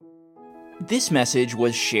This message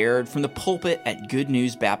was shared from the pulpit at Good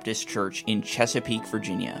News Baptist Church in Chesapeake,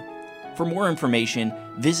 Virginia. For more information,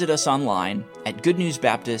 visit us online at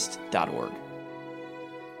goodnewsbaptist.org.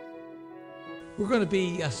 We're going to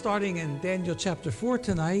be starting in Daniel chapter 4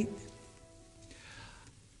 tonight.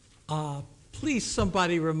 Please,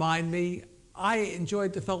 somebody remind me. I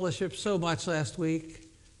enjoyed the fellowship so much last week.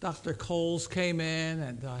 Dr. Coles came in,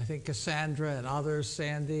 and I think Cassandra and others,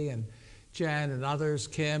 Sandy and Jen and others,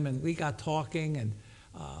 Kim, and we got talking, and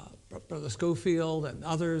Brother Schofield and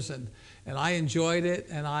others, and I enjoyed it,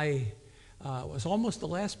 and I was almost the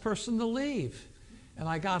last person to leave. And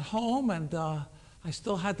I got home, and I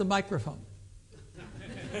still had the microphone.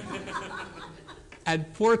 And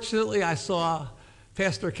fortunately, I saw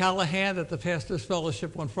Pastor Callahan at the Pastor's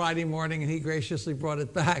Fellowship on Friday morning, and he graciously brought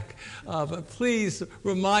it back. But please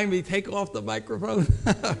remind me, take off the microphone,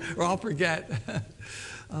 or I'll forget.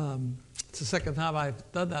 It's the second time I've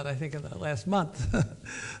done that, I think, in the last month.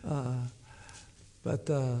 But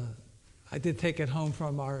I did take it home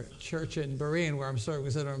from our church in Berean, where I'm serving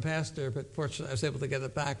as interim pastor, but fortunately I was able to get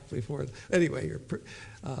it back before, anyway,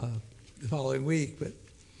 the following week. But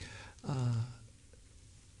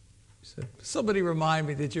so somebody remind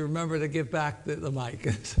me, did you remember to give back the mic?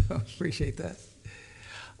 So appreciate that.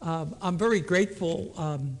 I'm very grateful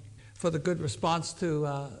for the good response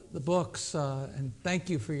to the books, and thank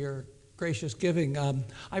you for your gracious giving.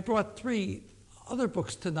 I brought 3 other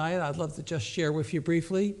books tonight I'd love to just share with you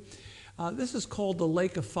briefly. This is called The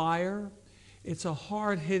Lake of Fire. It's a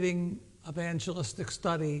hard-hitting evangelistic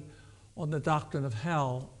study on the doctrine of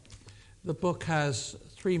hell. The book has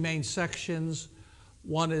 3 main sections.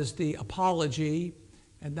 One is the apology,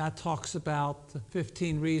 and that talks about the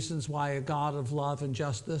 15 reasons why a God of love and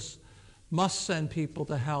justice must send people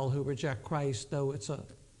to hell who reject Christ, though it's a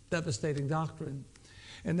devastating doctrine.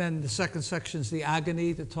 And then the second section is the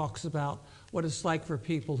agony, that talks about what it's like for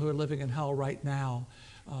people who are living in hell right now.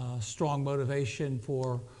 Strong motivation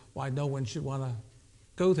for why no one should want to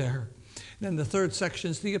go there. And then the third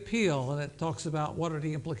section is the appeal, and it talks about what are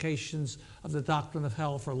the implications of the doctrine of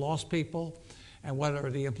hell for lost people, and what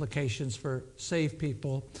are the implications for saved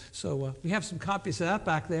people. So we have some copies of that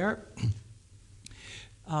back there.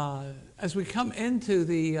 As we come into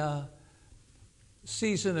the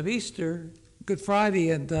season of Easter, Good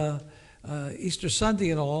Friday and Easter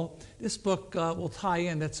Sunday and all, this book will tie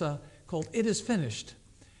in. It's called It Is Finished.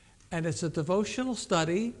 And it's a devotional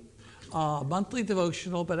study, monthly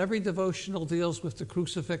devotional, but every devotional deals with the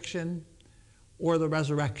crucifixion or the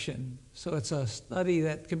resurrection. So it's a study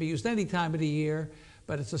that can be used any time of the year,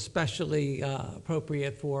 but it's especially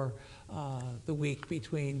appropriate for the week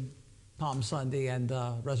between Palm Sunday and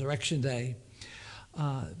Resurrection Day.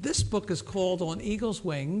 This book is called On Eagle's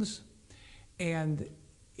Wings, and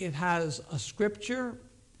it has a scripture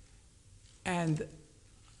and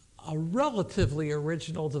a relatively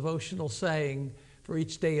original devotional saying for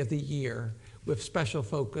each day of the year, with special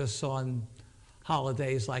focus on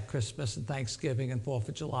holidays like Christmas and Thanksgiving and 4th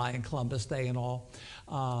of July and Columbus Day and all.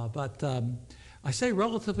 But I say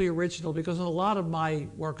relatively original because in a lot of my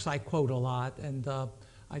works I quote a lot, and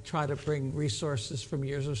I try to bring resources from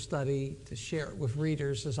years of study to share it with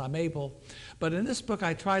readers as I'm able. But in this book,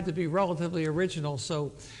 I tried to be relatively original,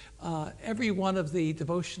 so every one of the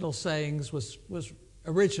devotional sayings was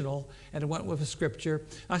original, and it went with a scripture.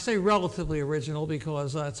 I say relatively original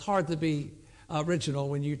because it's hard to be original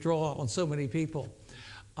when you draw on so many people.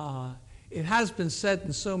 It has been said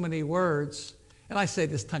in so many words, and I say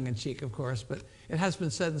this tongue-in-cheek, of course, but it has been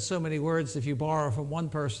said in so many words, if you borrow from one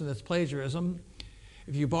person, it's plagiarism.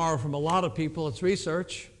 If you borrow from a lot of people, it's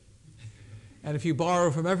research. And if you borrow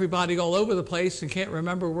from everybody all over the place and can't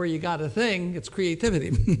remember where you got a thing, it's creativity.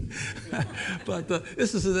 But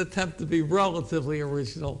this is an attempt to be relatively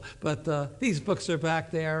original. But these books are back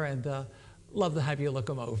there, and love to have you look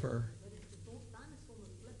them over.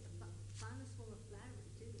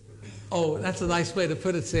 Oh, that's a nice way to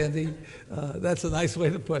put it, Sandy. That's a nice way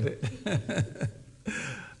to put it.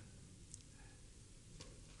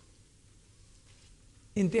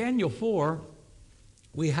 In Daniel 4,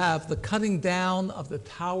 we have the cutting down of the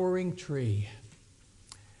towering tree.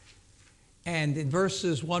 And in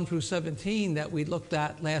verses 1 through 17 that we looked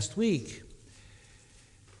at last week,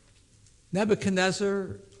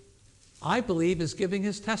 Nebuchadnezzar, I believe, is giving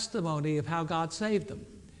his testimony of how God saved him.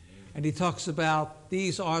 And he talks about,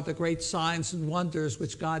 these are the great signs and wonders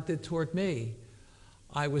which God did toward me.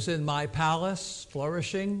 I was in my palace,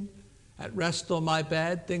 flourishing, at rest on my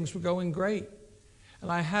bed, things were going great.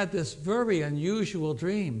 And I had this very unusual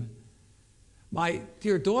dream. My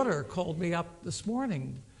dear daughter called me up this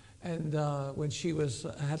morning And when she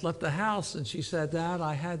had left the house, and she said, "Dad,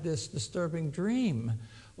 I had this disturbing dream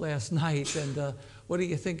last night, and what do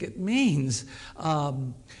you think it means?"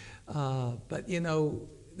 But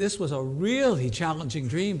this was a really challenging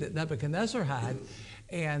dream that Nebuchadnezzar had,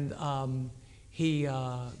 and he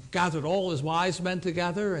gathered all his wise men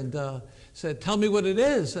together and said, "Tell me what it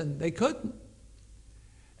is," and they couldn't.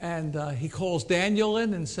 And he calls Daniel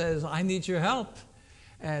in and says, "I need your help."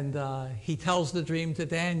 And he tells the dream to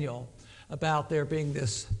Daniel about there being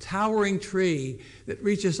this towering tree that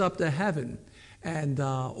reaches up to heaven, and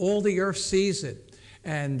all the earth sees it,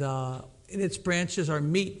 and in its branches are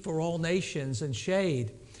meat for all nations and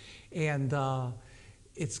shade, and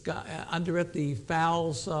it's got under it the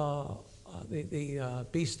fowls, the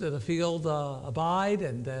beasts of the field abide,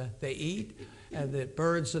 and they eat, and the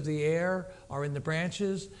birds of the air are in the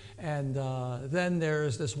branches, and then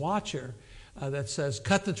there's this watcher that says,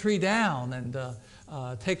 "Cut the tree down and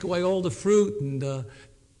take away all the fruit and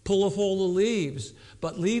pull off all the leaves,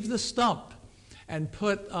 but leave the stump and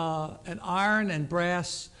put an iron and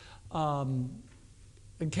brass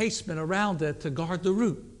encasement around it to guard the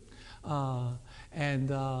root."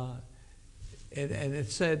 And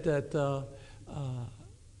it said that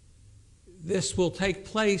this will take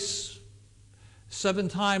place 7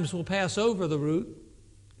 times will pass over the root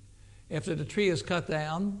after the tree is cut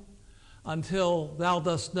down, until thou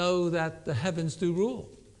dost know that the heavens do rule,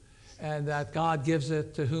 and that God gives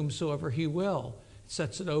it to whomsoever he will,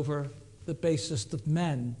 sets it over the basest of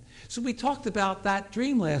men. So we talked about that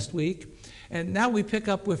dream last week, and now we pick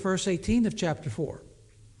up with verse 18 of chapter 4.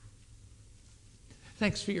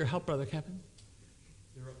 Thanks for your help, Brother Kevin.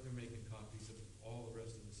 They're making copies of all the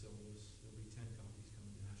rest of the syllabus. There'll be 10 copies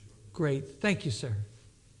coming now shortly. Great. Thank you, sir.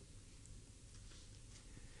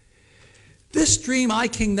 "This dream I,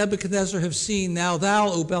 King Nebuchadnezzar, have seen. Now thou,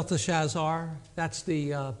 O Belteshazzar," that's the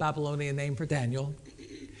Babylonian name for Daniel,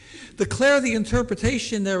 "declare the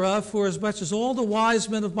interpretation thereof, for as much as all the wise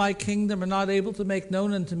men of my kingdom are not able to make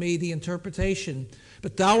known unto me the interpretation,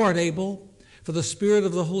 but thou art able, for the spirit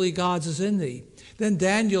of the holy gods is in thee." Then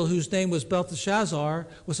Daniel, whose name was Belteshazzar,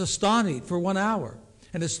 was astonished for 1 hour,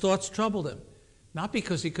 and his thoughts troubled him, not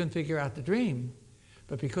because he couldn't figure out the dream,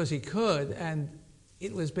 but because he could, and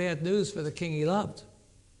it was bad news for the king he loved.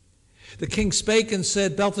 The king spake and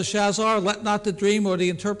said, "Belteshazzar, let not the dream or the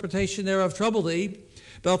interpretation thereof trouble thee."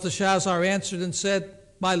 Belteshazzar answered and said,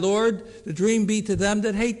 "My lord, the dream be to them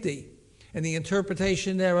that hate thee, and the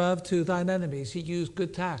interpretation thereof to thine enemies." He used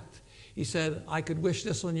good tact. He said, "I could wish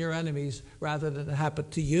this on your enemies rather than it happen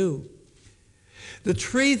to you. The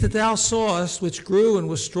tree that thou sawest, which grew and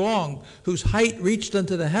was strong, whose height reached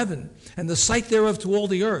unto the heaven, and the sight thereof to all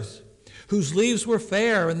the earth, whose leaves were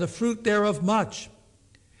fair, and the fruit thereof much,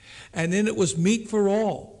 and in it was meat for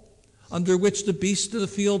all, under which the beasts of the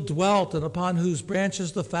field dwelt, and upon whose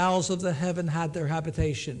branches the fowls of the heaven had their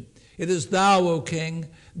habitation. It is thou, O king,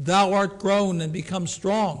 thou art grown and become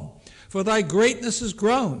strong, for thy greatness is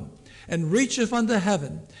grown, and reacheth unto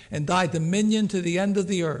heaven, and thy dominion to the end of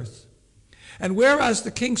the earth. And whereas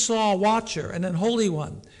the king saw a watcher and an holy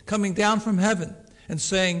one coming down from heaven, and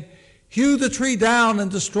saying, Hew the tree down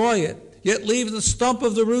and destroy it, yet leave the stump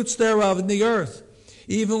of the roots thereof in the earth,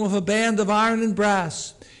 even with a band of iron and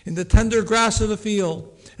brass, in the tender grass of the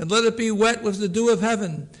field, and let it be wet with the dew of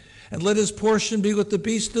heaven, and let his portion be with the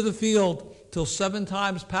beasts of the field, till 7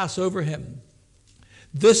 times pass over him.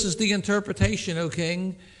 This is the interpretation, O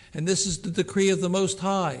king, and this is the decree of the Most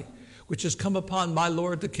High, which has come upon my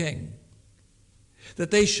lord the king.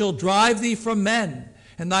 That they shall drive thee from men,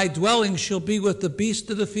 and thy dwelling shall be with the beasts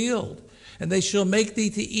of the field, and they shall make thee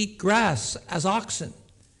to eat grass as oxen.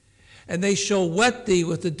 And they shall wet thee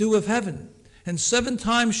with the dew of heaven, and 7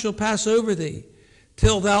 times shall pass over thee,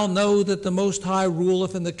 till thou know that the Most High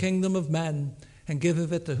ruleth in the kingdom of men, and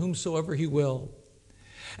giveth it to whomsoever he will.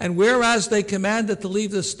 And whereas they commanded to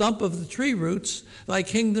leave the stump of the tree roots, thy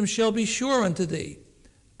kingdom shall be sure unto thee.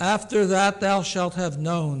 After that thou shalt have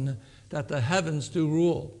known that the heavens do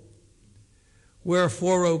rule.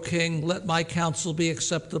 Wherefore, O king, let my counsel be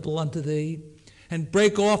acceptable unto thee, and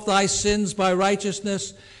break off thy sins by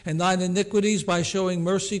righteousness, and thine iniquities by showing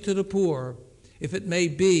mercy to the poor, if it may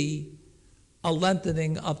be a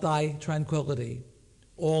lengthening of thy tranquility.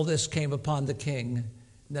 All this came upon the king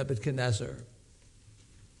Nebuchadnezzar.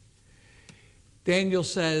 Daniel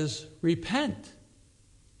says, repent.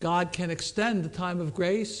 God can extend the time of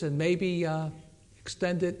grace and maybe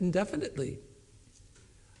extend it indefinitely.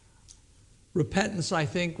 Repentance, I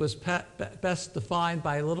think, was best defined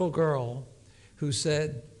by a little girl who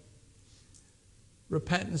said,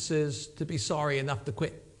 repentance is to be sorry enough to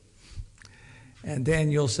quit. And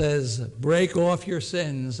Daniel says, break off your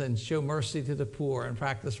sins and show mercy to the poor and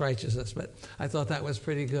practice righteousness. But I thought that was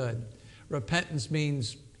pretty good. Repentance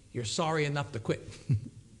means you're sorry enough to quit.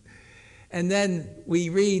 And then we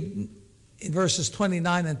read in verses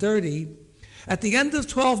 29 and 30, at the end of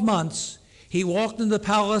 12 months, he walked in the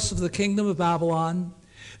palace of the kingdom of Babylon.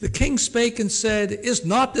 The king spake and said, is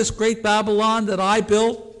not this great Babylon that I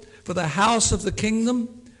built for the house of the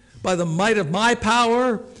kingdom by the might of my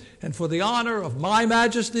power and for the honor of my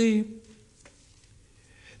majesty?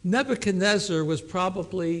 Nebuchadnezzar was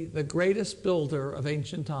probably the greatest builder of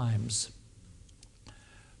ancient times.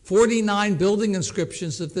 49 building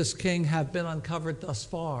inscriptions of this king have been uncovered thus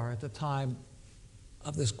far at the time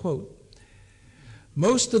of this quote.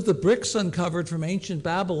 Most of the bricks uncovered from ancient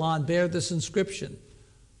Babylon bear this inscription,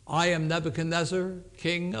 I am Nebuchadnezzar,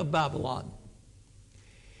 king of Babylon.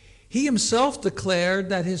 He himself declared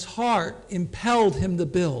that his heart impelled him to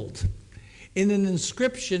build. In an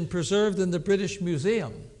inscription preserved in the British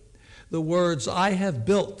Museum, the words, I have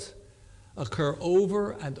built, occur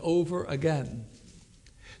over and over again.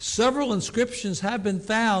 Several inscriptions have been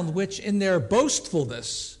found which, in their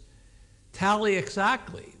boastfulness, tally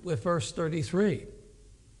exactly with verse 33.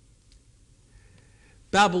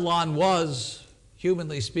 Babylon was,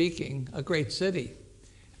 humanly speaking, a great city.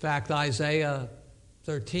 In fact, Isaiah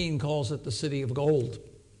 13 calls it the city of gold.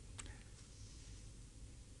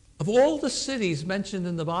 Of all the cities mentioned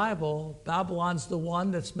in the Bible, Babylon's the one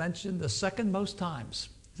that's mentioned the second most times.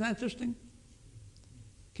 Isn't that interesting?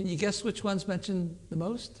 Can you guess which one's mentioned the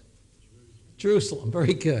most? Jerusalem.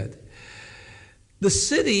 Very good. The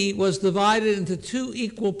city was divided into two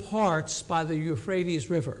equal parts by the Euphrates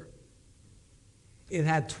River. It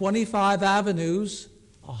had 25 avenues,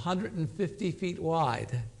 150 feet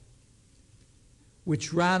wide,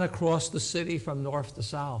 which ran across the city from north to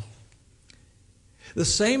south. The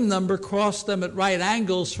same number crossed them at right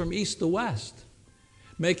angles from east to west,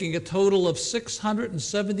 making a total of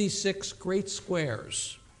 676 great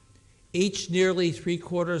squares, each nearly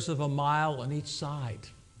 3/4 of a mile on each side.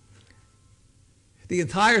 The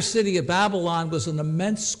entire city of Babylon was an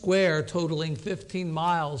immense square totaling 15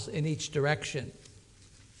 miles in each direction.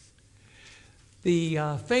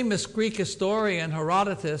 The famous Greek historian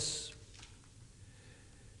Herodotus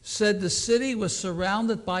said the city was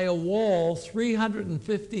surrounded by a wall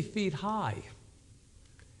 350 feet high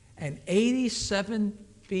and 87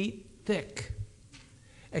 feet thick,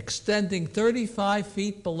 extending 35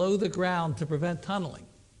 feet below the ground to prevent tunneling,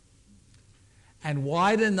 and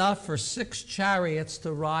wide enough for 6 chariots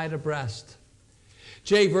to ride abreast.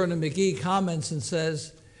 J. Vernon McGee comments and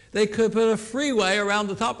says, they could put a freeway around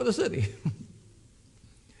the top of the city.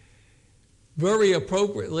 Very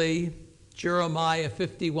appropriately, Jeremiah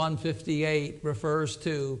 51:58 refers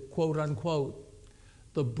to, quote unquote,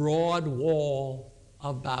 the broad wall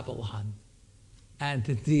of Babylon. And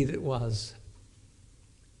indeed it was.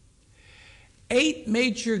 8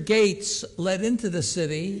 major gates led into the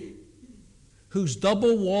city, whose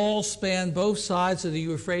double walls spanned both sides of the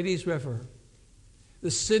Euphrates River.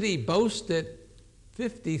 The city boasted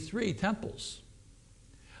 53 temples.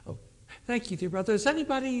 Oh, thank you, dear brother. Does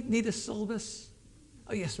anybody need a syllabus?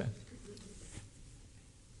 Oh, yes, ma'am.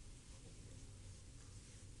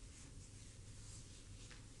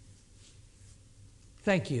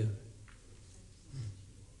 Thank you.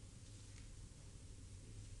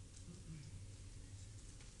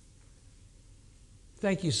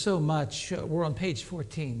 Thank you so much. We're on page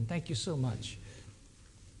 14. Thank you so much.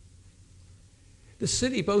 The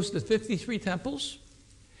city boasted 53 temples,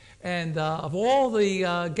 and of all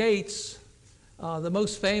the gates, the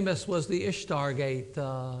most famous was the Ishtar Gate.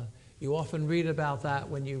 You often read about that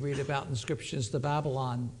when you read about inscriptions to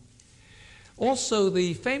Babylon. Also,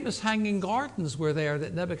 the famous Hanging Gardens were there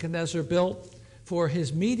that Nebuchadnezzar built for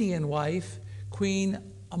his Median wife, Queen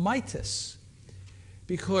Amytis,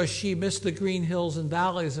 because she missed the green hills and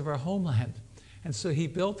valleys of her homeland. And so he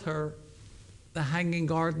built her the Hanging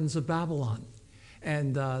Gardens of Babylon.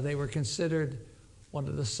 And they were considered one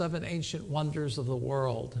of the 7 ancient wonders of the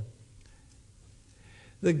world.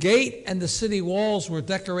 The gate and the city walls were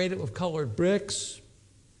decorated with colored bricks,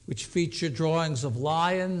 which featured drawings of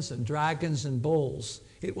lions and dragons and bulls.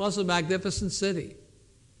 It was a magnificent city.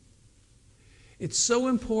 It's so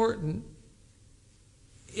important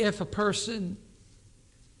if a person,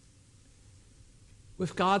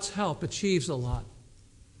 with God's help, achieves a lot.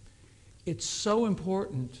 It's so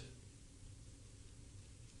important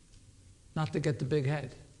not to get the big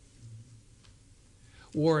head.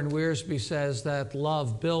 Warren Wiersbe says that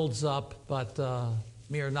love builds up, but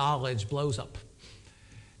mere knowledge blows up.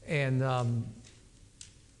 And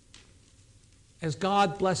as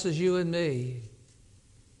God blesses you and me,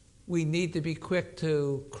 we need to be quick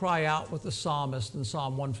to cry out with the psalmist in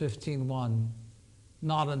Psalm 115:1.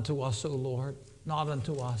 Not unto us, O Lord, not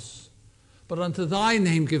unto us, but unto thy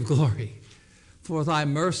name give glory, for thy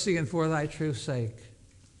mercy and for thy truth's sake.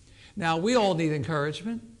 Now, we all need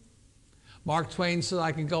encouragement. Mark Twain said,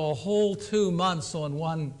 I can go a whole 2 months on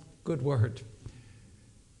one good word.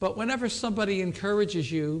 But whenever somebody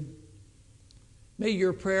encourages you, may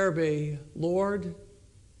your prayer be, Lord,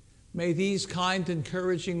 may these kind,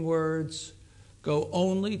 encouraging words go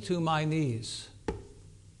only to my knees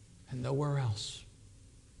and nowhere else.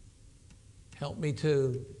 Help me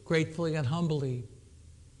to gratefully and humbly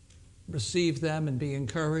receive them and be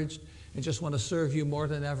encouraged and just want to serve you more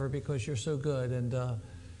than ever because you're so good. And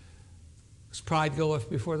pride goeth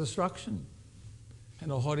before destruction,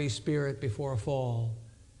 and a haughty spirit before a fall.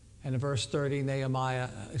 And in verse 30,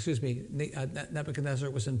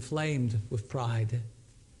 Nebuchadnezzar was inflamed with pride.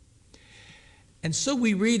 And so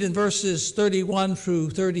we read in verses 31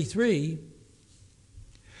 through 33,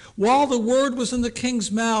 while the word was in the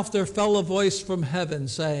king's mouth, there fell a voice from heaven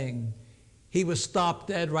saying, he was stopped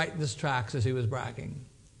dead right in his tracks as he was bragging.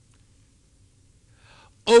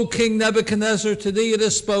 O King Nebuchadnezzar, to thee it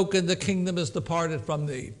is spoken, the kingdom is departed from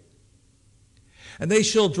thee. And they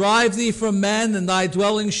shall drive thee from men, and thy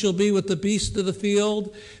dwelling shall be with the beasts of the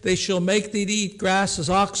field. They shall make thee to eat grass as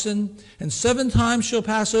oxen, and 7 times shall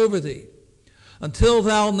pass over thee, until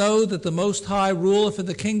thou know that the Most High ruleth in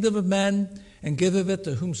the kingdom of men, and giveth it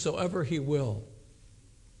to whomsoever he will.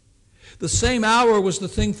 The same hour was the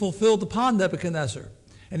thing fulfilled upon Nebuchadnezzar,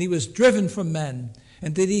 and he was driven from men,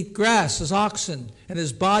 and did eat grass as oxen, and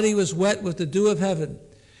his body was wet with the dew of heaven,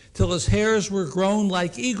 till his hairs were grown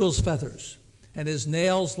like eagle's feathers, and his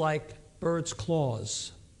nails like bird's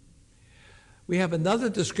claws. We have another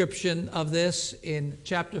description of this in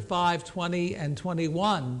chapter 5, 20 and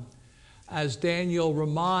 21, as Daniel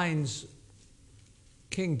reminds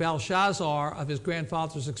King Belshazzar of his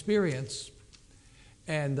grandfather's experience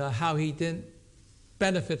and how he didn't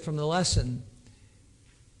benefit from the lesson.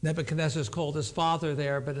 Nebuchadnezzar is called his father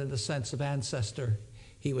there, but in the sense of ancestor,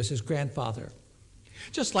 he was his grandfather.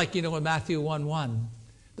 Just like, in Matthew 1:1,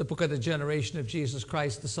 the book of the generation of Jesus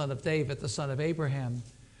Christ, the son of David, the son of Abraham.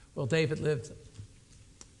 Well, David lived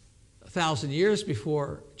 1,000 years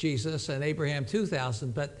before Jesus and Abraham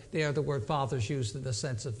 2,000, but there the word father is used in the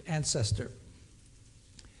sense of ancestor.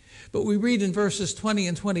 But we read in verses 20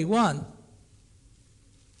 and 21,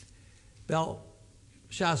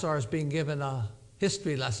 Belshazzar is being given a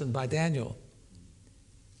history lesson by Daniel.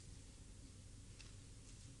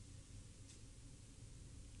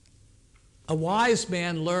 A wise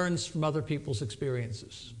man learns from other people's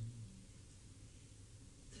experiences.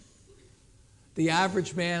 The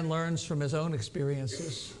average man learns from his own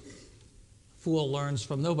experiences. Fool learns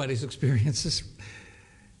from nobody's experiences.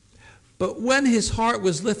 But when his heart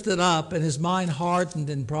was lifted up and his mind hardened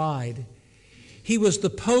in pride, he was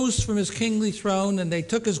deposed from his kingly throne, and they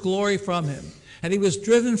took his glory from him. And he was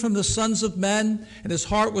driven from the sons of men, and his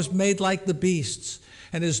heart was made like the beasts,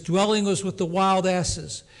 and his dwelling was with the wild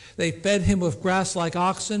asses. They fed him with grass like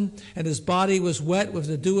oxen, and his body was wet with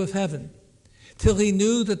the dew of heaven, till he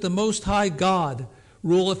knew that the Most High God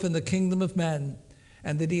ruleth in the kingdom of men,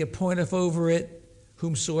 and that he appointeth over it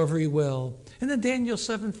whomsoever he will. And then Daniel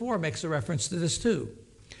 7:4 makes a reference to this too.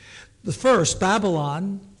 The first,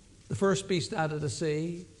 Babylon, the first beast out of the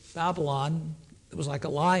sea, Babylon, it was like a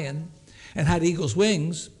lion, and had eagle's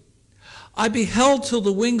wings. I beheld till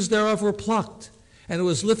the wings thereof were plucked, and it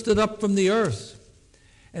was lifted up from the earth,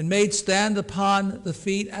 and made stand upon the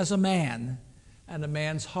feet as a man, and a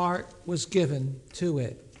man's heart was given to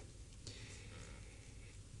it.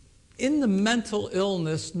 In the mental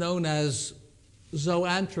illness known as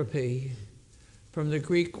zoanthropy, from the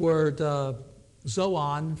Greek word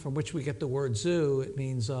zoon, from which we get the word zoo, it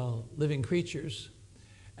means living creatures,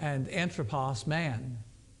 and anthropos, man,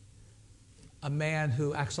 a man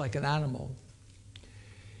who acts like an animal.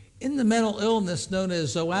 In the mental illness known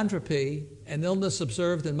as zoanthropy, an illness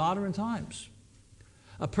observed in modern times,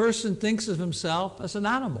 a person thinks of himself as an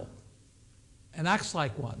animal and acts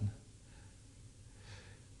like one.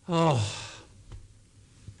 Oh,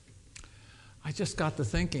 I just got to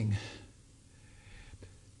thinking,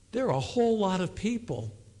 there are a whole lot of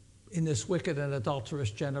people in this wicked and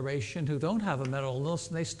adulterous generation who don't have a mental illness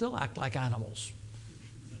and they still act like animals.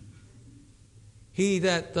 He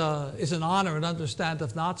that is in honor and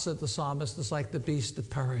understandeth not, said the psalmist, is like the beasts that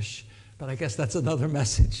perish. But I guess that's another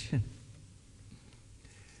message.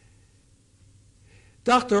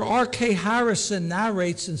 Dr. R.K. Harrison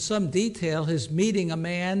narrates in some detail his meeting a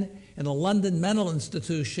man in a London mental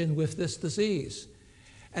institution with this disease.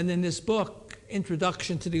 And in his book,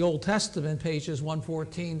 introduction to the Old Testament, pages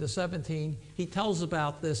 114 to 17, he tells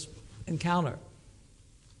about this encounter.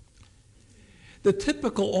 The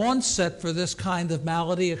typical onset for this kind of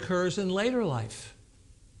malady occurs in later life.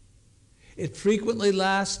 It frequently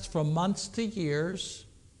lasts from months to years,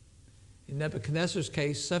 in Nebuchadnezzar's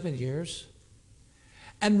case, 7 years,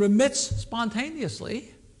 and remits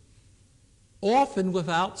spontaneously, often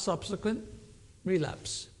without subsequent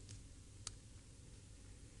relapse.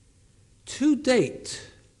 To date,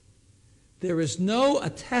 there is no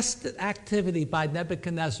attested activity by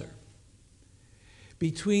Nebuchadnezzar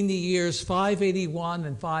between the years 581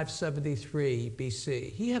 and 573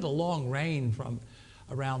 BC. He had a long reign from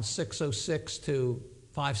around 606 to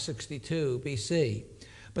 562 BC.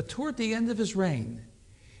 But toward the end of his reign,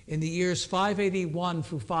 in the years 581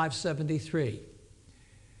 through 573,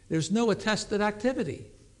 there's no attested activity.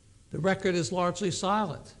 The record is largely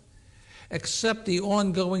silent, except the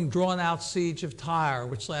ongoing drawn-out siege of Tyre,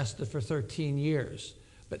 which lasted for 13 years.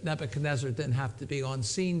 But Nebuchadnezzar didn't have to be on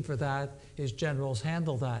scene for that. His generals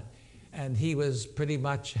handled that, and he was pretty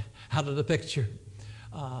much out of the picture.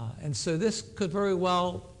 And so this could very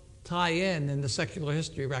well tie in the secular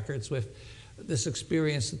history records with this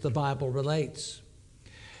experience that the Bible relates.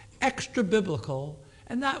 Extra-biblical,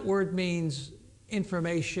 and that word means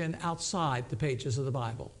information outside the pages of the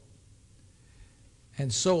Bible.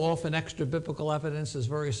 And so often extra-biblical evidence is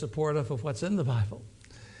very supportive of what's in the Bible.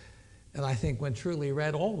 And I think when truly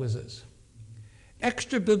read, always is.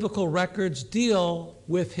 Extra-biblical records deal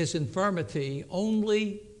with his infirmity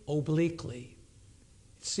only obliquely.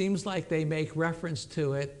 It seems like they make reference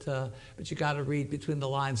to it, but you got to read between the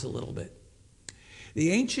lines a little bit.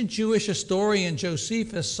 The ancient Jewish historian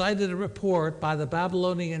Josephus cited a report by the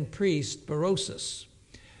Babylonian priest Berosus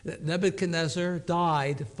that Nebuchadnezzar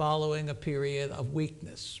died following a period of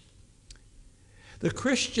weakness. The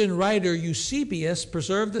Christian writer Eusebius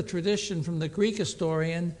preserved the tradition from the Greek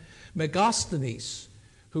historian Megasthenes,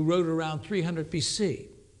 who wrote around 300 BC,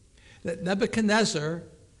 that Nebuchadnezzar,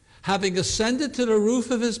 having ascended to the roof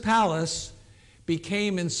of his palace,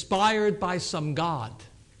 became inspired by some god.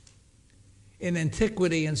 In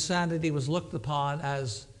antiquity, insanity was looked upon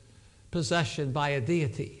as possession by a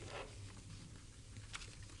deity.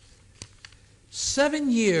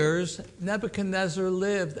 7 years Nebuchadnezzar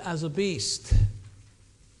lived as a beast,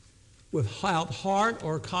 without heart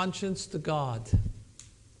or conscience to God.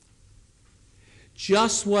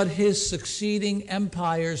 Just what his succeeding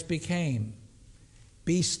empires became,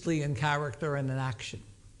 beastly in character and in action.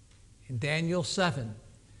 In Daniel 7,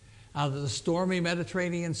 out of the stormy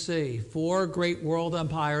Mediterranean Sea, 4 great world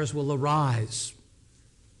empires will arise,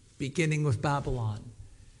 beginning with Babylon.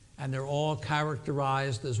 And they're all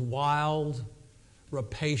characterized as wild,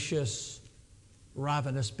 rapacious,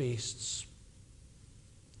 ravenous beasts.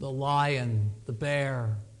 The lion, the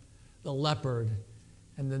bear, the leopard,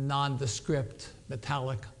 and the nondescript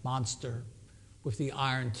metallic monster with the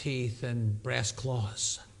iron teeth and brass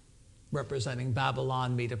claws, representing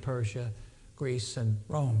Babylon, Medo-Persia, Greece, and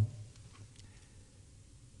Rome.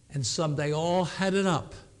 And someday all headed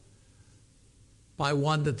up by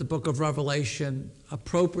one that the book of Revelation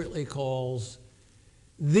appropriately calls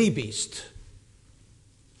the beast.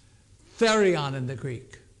 Therion in the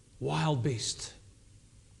Greek, wild beast.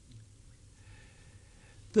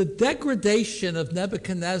 The degradation of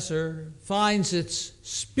Nebuchadnezzar finds its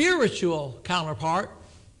spiritual counterpart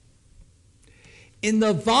in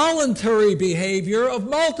the voluntary behavior of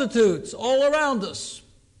multitudes all around us.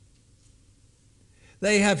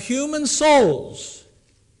 They have human souls,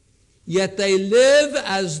 yet they live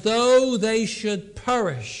as though they should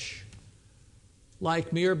perish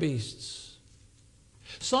like mere beasts.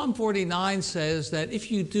 Psalm 49 says that if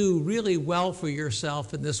you do really well for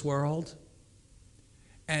yourself in this world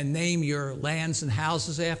and name your lands and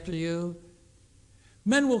houses after you,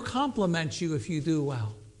 men will compliment you if you do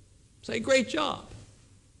well. Say, great job.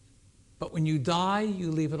 But when you die, you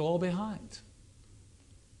leave it all behind.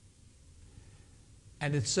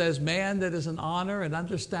 And it says, man that is in honor and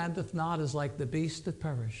understandeth not is like the beasts that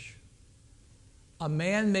perish. A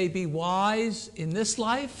man may be wise in this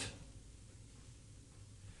life,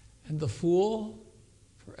 and the fool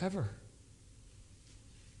forever.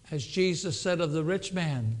 As Jesus said of the rich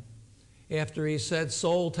man, after he said,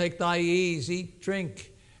 soul, take thy ease, eat,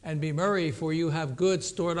 drink, and be merry, for you have goods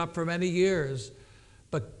stored up for many years.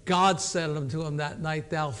 But God said unto him that night,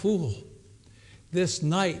 thou fool, this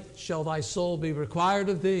night shall thy soul be required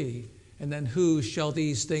of thee, and then whose shall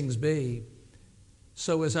these things be?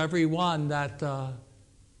 So is every one that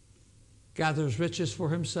gathers riches for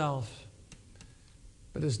himself,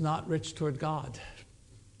 but is not rich toward God.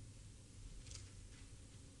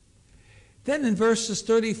 Then in verses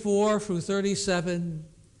 34 through 37,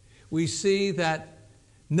 we see that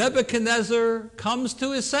Nebuchadnezzar comes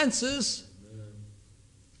to his senses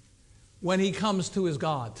when he comes to his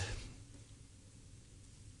God.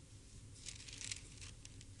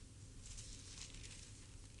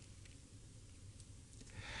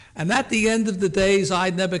 And at the end of the days, I,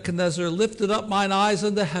 Nebuchadnezzar, lifted up mine eyes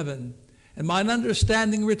unto heaven, and mine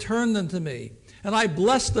understanding returned unto me. And I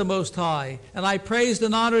blessed the Most High, and I praised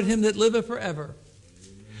and honored him that liveth forever,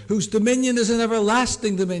 whose dominion is an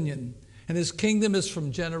everlasting dominion, and his kingdom is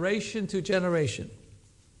from generation to generation.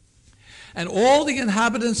 And all the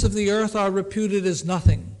inhabitants of the earth are reputed as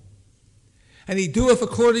nothing. And he doeth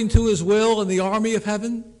according to his will in the army of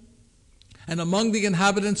heaven, and among the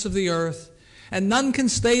inhabitants of the earth, and none can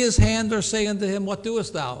stay his hand or say unto him, What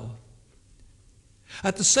doest thou?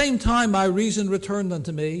 At the same time my reason returned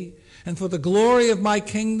unto me, and for the glory of my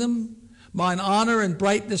kingdom, mine honor and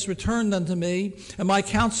brightness returned unto me, and my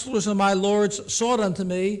counselors and my lords sought unto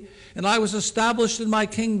me, and I was established in my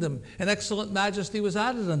kingdom, and excellent majesty was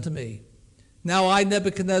added unto me. Now I,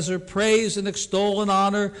 Nebuchadnezzar, praise and extol and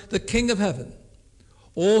honor the King of heaven,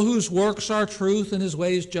 all whose works are truth and his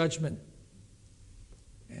ways judgment.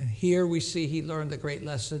 And here we see he learned a great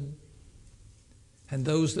lesson, and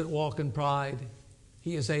those that walk in pride,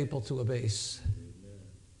 he is able to abase.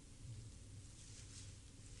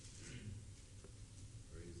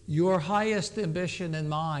 Your highest ambition and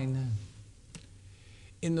mine,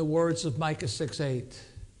 in the words of Micah 6:8,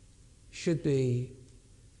 should be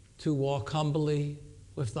to walk humbly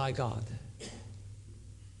with thy God.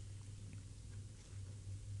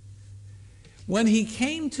 When he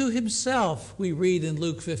came to himself, we read in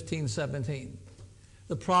Luke 15:17,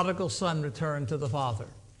 the prodigal son returned to the father.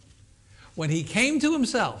 When he came to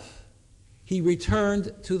himself, he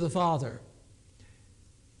returned to the father.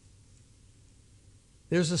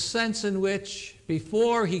 There's a sense in which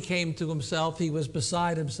before he came to himself, he was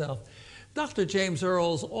beside himself. Dr. James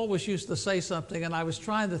Earls always used to say something, and I was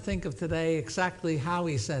trying to think of today exactly how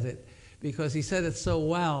he said it, because he said it so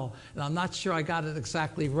well, and I'm not sure I got it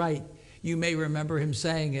exactly right. You may remember him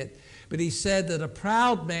saying it, but he said that a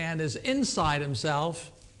proud man is inside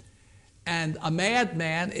himself, and a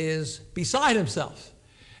madman is beside himself.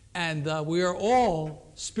 And we are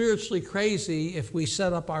all spiritually crazy if we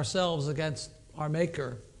set up ourselves against our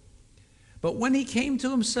Maker. But when he came to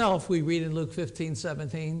himself, we read in Luke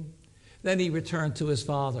 15:17, then he returned to his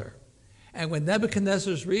father. And when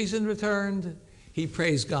Nebuchadnezzar's reason returned, he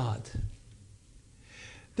praised God.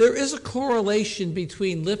 There is a correlation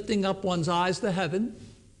between lifting up one's eyes to heaven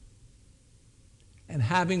and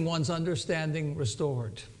having one's understanding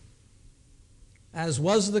restored, as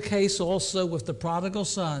was the case also with the prodigal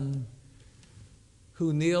son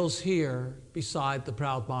who kneels here beside the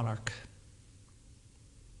proud monarch.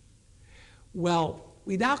 Well,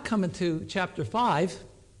 we now come into chapter 5,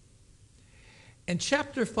 and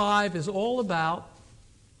chapter 5 is all about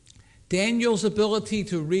Daniel's ability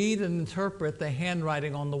to read and interpret the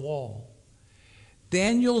handwriting on the wall.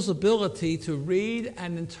 Daniel's ability to read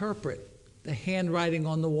and interpret the handwriting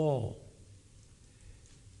on the wall.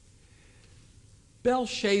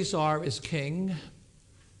 Belshazzar is king.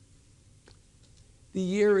 The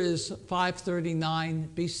year is 539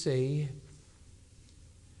 BC.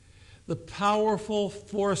 The powerful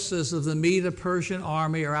forces of the Medo-Persian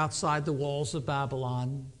army are outside the walls of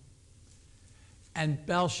Babylon. And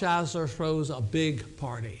Belshazzar throws a big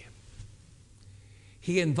party.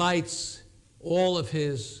 He invites all of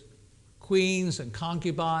his queens and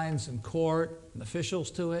concubines and court and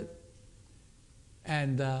officials to it.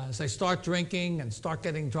 And as they start drinking and start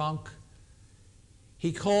getting drunk,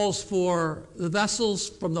 he calls for the vessels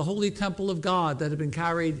from the holy temple of God that had been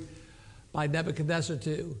carried by Nebuchadnezzar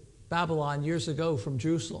to Babylon years ago from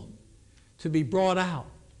Jerusalem to be brought out.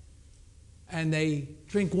 And they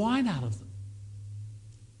drink wine out of them.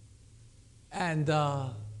 And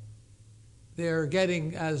they're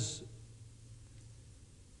getting, as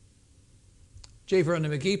J.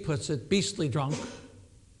 Vernon McGee puts it, beastly drunk.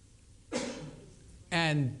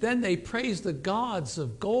 And then they praise the gods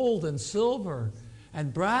of gold and silver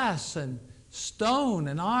and brass and stone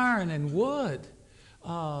and iron and wood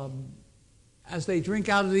as they drink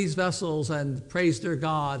out of these vessels and praise their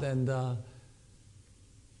God and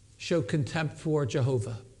show contempt for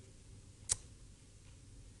Jehovah.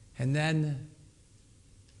 And then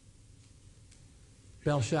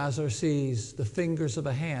Belshazzar sees the fingers of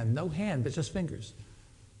a hand, no hand, but just fingers,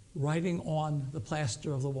 writing on the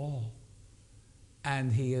plaster of the wall.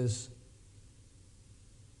 And he is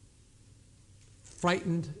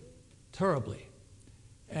frightened terribly.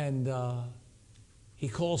 And he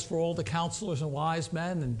calls for all the counselors and wise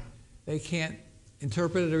men, and they can't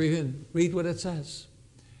interpret it or even read what it says.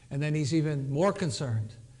 And then he's even more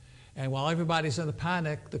concerned. And while everybody's in a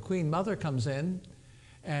panic, the Queen Mother comes in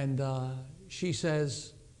and she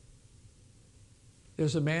says,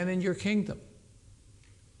 there's a man in your kingdom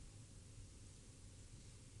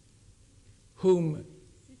whom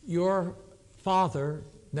your father,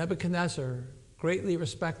 Nebuchadnezzar, greatly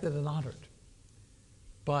respected and honored,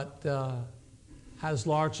 but has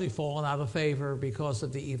largely fallen out of favor because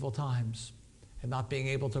of the evil times and not being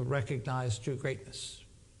able to recognize true greatness.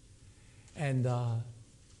 And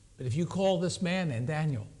but if you call this man in,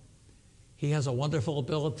 Daniel, he has a wonderful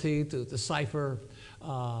ability to decipher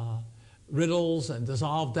riddles and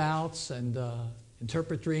dissolve doubts and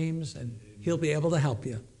interpret dreams, and he'll be able to help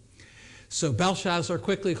you. So Belshazzar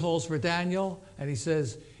quickly calls for Daniel, and he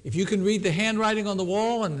says, if you can read the handwriting on the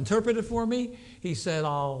wall and interpret it for me, he said,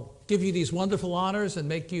 I'll give you these wonderful honors and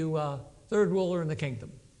make you third ruler in the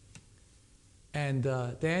kingdom. And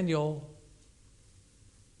Daniel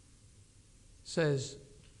says,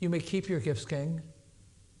 you may keep your gifts, king.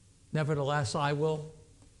 Nevertheless, I will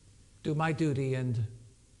do my duty and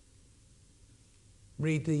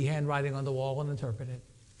read the handwriting on the wall and interpret it.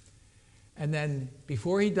 And then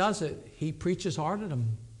before he does it, he preaches hard at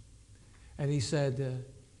him. And he said,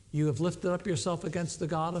 you have lifted up yourself against the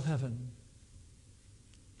God of heaven.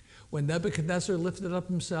 When Nebuchadnezzar lifted up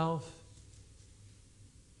himself,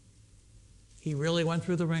 he really went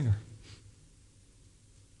through the ringer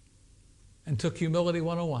and took humility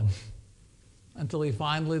 101 until he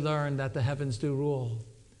finally learned that the heavens do rule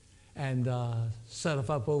and set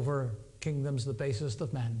up over kingdoms the basest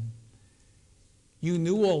of men. You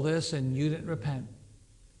knew all this and you didn't repent.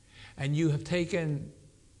 And you have taken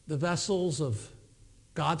the vessels of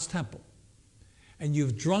God's temple and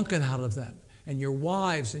you've drunken out of them, and your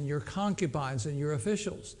wives and your concubines and your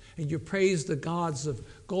officials, and you praise the gods of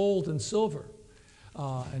gold and silver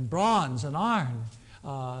and bronze and iron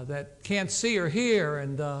that can't see or hear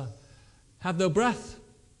and have no breath.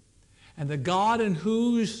 And the God in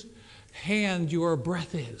whose hand your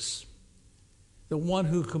breath is, the one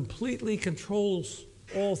who completely controls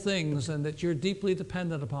all things and that you're deeply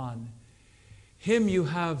dependent upon, him you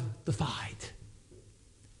have defied.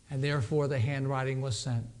 And therefore the handwriting was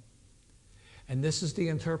sent. And this is the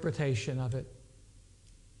interpretation of it.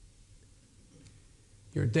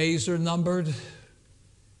 Your days are numbered.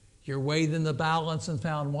 You're weighed in the balance and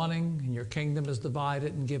found wanting, and your kingdom is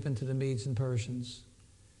divided and given to the Medes and Persians.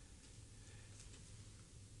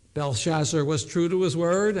 Belshazzar was true to his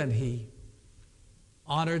word, and he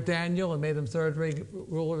honored Daniel and made him third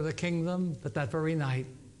ruler of the kingdom. But that very night,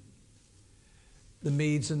 the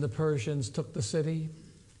Medes and the Persians took the city.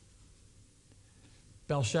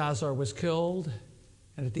 Belshazzar was killed,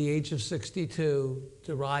 and at the age of 62,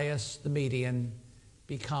 Darius the Median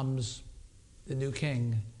becomes the new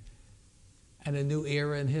king. And a new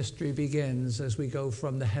era in history begins as we go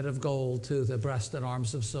from the head of gold to the breast and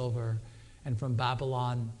arms of silver, and from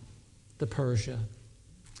Babylon to Persia.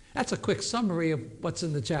 That's a quick summary of what's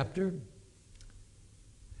in the chapter.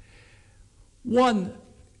 One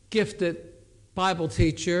gifted Bible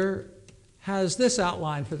teacher has this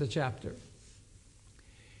outline for the chapter.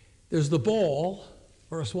 There's the ball,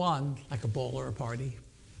 verse 1, like a ball or a party.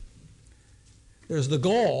 There's the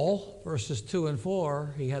gall, verses 2 and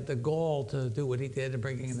 4. He had the gall to do what he did in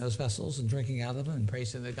bringing in those vessels and drinking out of them and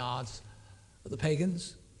praising the gods of the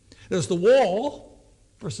pagans. There's the wall,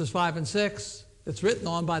 verses 5 and 6, that's written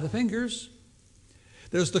on by the fingers.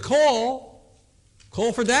 There's the call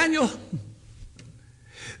for Daniel.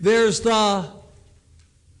 There's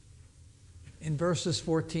in verses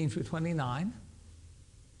 14 through 29.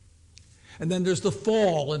 And then there's the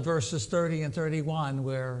fall in verses 30 and 31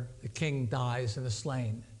 where the king dies and is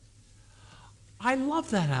slain. I love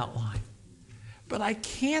that outline. But I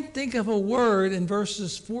can't think of a word in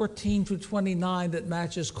verses 14 through 29 that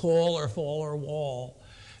matches call or fall or wall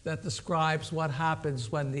that describes what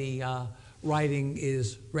happens when the writing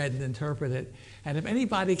is read and interpreted. And if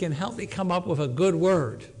anybody can help me come up with a good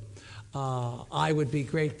word, I would be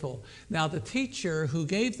grateful. Now, the teacher who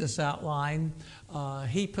gave this outline,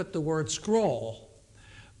 he put the word scroll.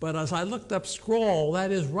 But as I looked up scroll,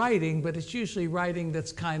 that is writing, but it's usually writing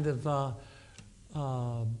that's kind of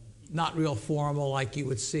not real formal like you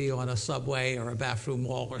would see on a subway or a bathroom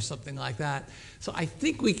wall or something like that. So I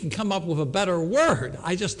think we can come up with a better word.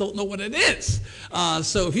 I just don't know what it is.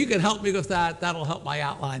 So if you can help me with that, that'll help my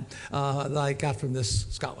outline that I got from this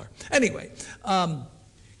scholar. Anyway,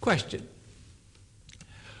 question.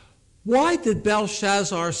 Why did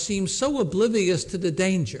Belshazzar seem so oblivious to the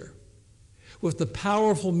danger with the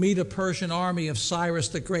powerful Medo-Persian army of Cyrus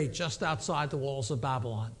the Great just outside the walls of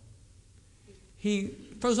Babylon? he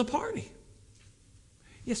throws a party.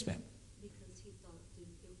 Yes, ma'am. Because he thought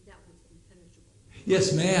that was impenetrable.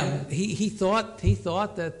 Yes, ma'am. He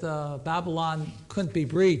thought that Babylon couldn't be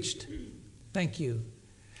breached. Thank you.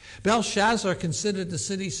 Belshazzar considered the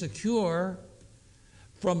city secure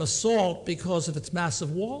from assault because of its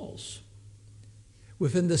massive walls.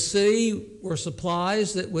 Within the city were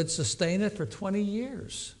supplies that would sustain it for 20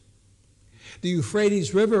 years. The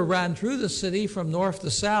Euphrates River ran through the city from north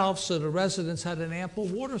to south, so the residents had an ample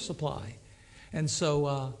water supply. And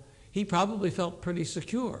so he probably felt pretty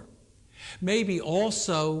secure. Maybe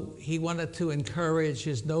also he wanted to encourage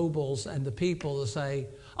his nobles and the people to say,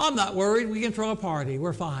 I'm not worried, we can throw a party,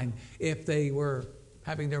 we're fine, if they were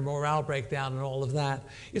having their morale breakdown and all of that.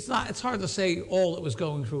 It's hard to say all that was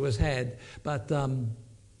going through his head, but 1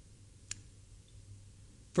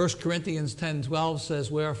 Corinthians 10:12 says,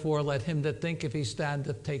 wherefore let him that thinketh he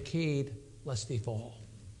standeth take heed lest he fall.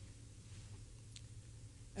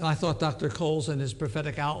 And I thought Dr. Coles in his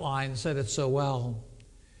prophetic outline said it so well.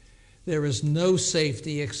 There is no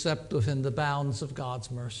safety except within the bounds of God's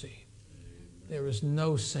mercy. There is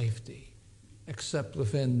no safety except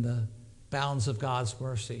within the bounds of God's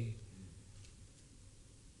mercy.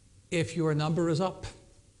 If your number is up,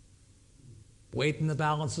 weight in the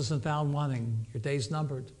balance isn't found wanting. Your day's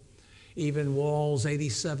numbered. Even walls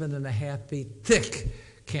 87.5 feet thick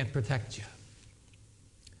can't protect you.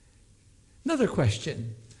 Another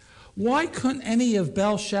question. Why couldn't any of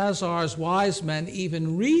Belshazzar's wise men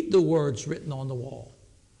even read the words written on the wall?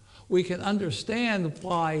 We can understand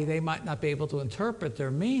why they might not be able to interpret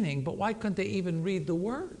their meaning, but why couldn't they even read the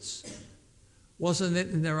words? Wasn't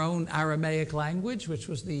it in their own Aramaic language, which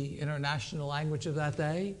was the international language of that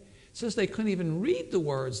day? It says they couldn't even read the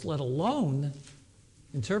words, let alone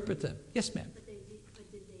interpret them. Yes, ma'am. But did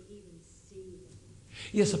they even see them?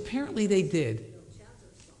 Yes, apparently they did.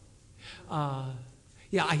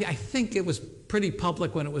 Yeah, I think it was pretty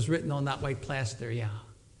public when it was written on that white plaster, yeah.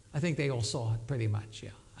 I think they all saw it pretty much, yeah,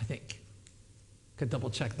 I think. Could double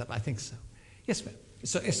check that, but I think so. Yes, ma'am.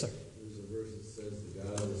 Yes, sir. There's a verse that says, the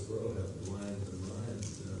God of this world hath blinded their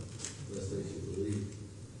minds, lest they should believe.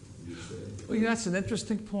 You say. Well, that's an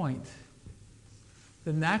interesting point.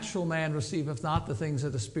 The natural man receiveth not the things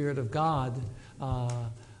of the Spirit of God,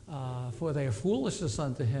 for they are foolishness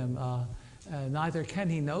unto him. Neither can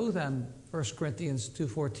he know them, 1 Corinthians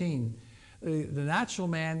 2:14. The natural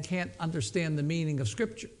man can't understand the meaning of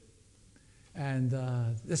Scripture. And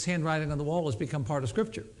this handwriting on the wall has become part of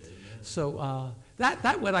Scripture. Amen. So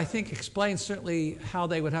that would, I think, explain certainly how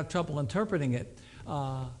they would have trouble interpreting it.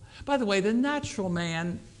 By the way, the natural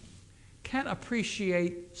man can't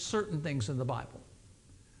appreciate certain things in the Bible,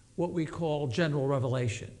 what we call general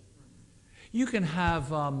revelation. You can have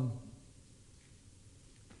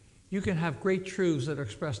great truths that are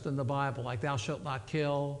expressed in the Bible, like thou shalt not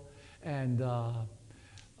kill, and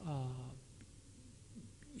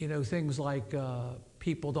things like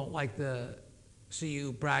people don't like to see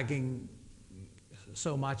you bragging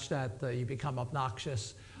so much that you become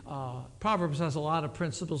obnoxious. Proverbs has a lot of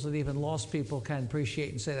principles that even lost people can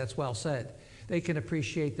appreciate and say that's well said. They can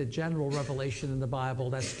appreciate the general revelation in the Bible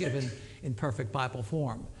that's given in perfect Bible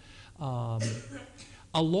form. A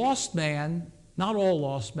lost man, not all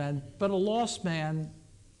lost men, but a lost man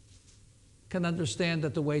can understand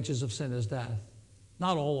that the wages of sin is death.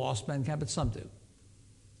 Not all lost men can, but some do.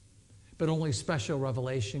 But only special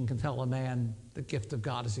revelation can tell a man the gift of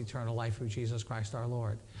God is eternal life through Jesus Christ our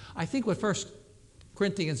Lord. I think what 1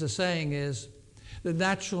 Corinthians is saying is the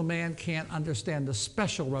natural man can't understand the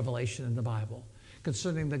special revelation in the Bible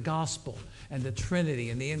concerning the gospel and the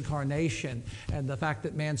Trinity and the incarnation and the fact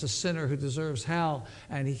that man's a sinner who deserves hell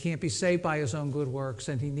and he can't be saved by his own good works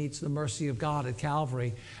and he needs the mercy of God at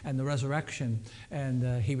Calvary and the resurrection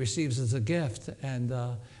and he receives as a gift and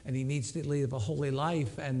he needs to live a holy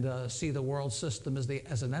life and see the world system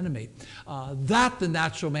as an enemy. That the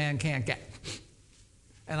natural man can't get.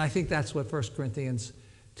 And I think that's what 1 Corinthians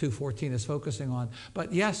 2:14 is focusing on.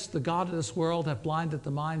 But yes, the God of this world hath blinded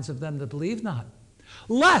the minds of them that believe not.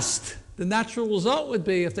 Lest, the natural result would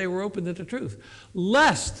be if they were open to the truth,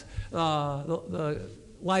 lest the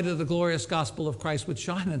light of the glorious gospel of Christ would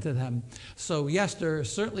shine into them. So yes, there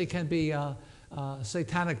certainly can be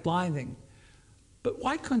satanic blinding. But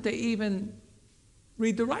why couldn't they even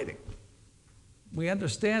read the writing? We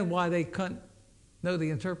understand why they couldn't know the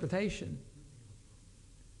interpretation.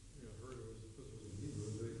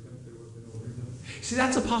 See,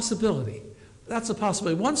 that's a possibility. That's a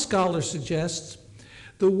possibility. One scholar suggests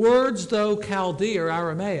the words, though Chaldee or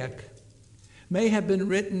Aramaic, may have been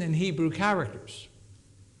written in Hebrew characters.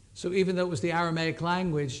 So even though it was the Aramaic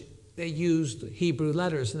language, they used Hebrew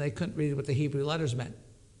letters and they couldn't read what the Hebrew letters meant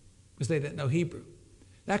because they didn't know Hebrew.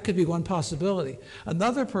 That could be one possibility.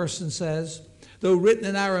 Another person says, though written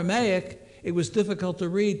in Aramaic, it was difficult to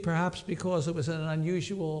read, perhaps because it was an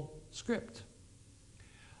unusual script.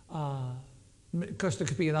 Of course, there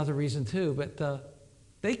could be another reason too, but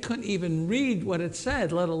they couldn't even read what it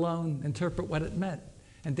said, let alone interpret what it meant.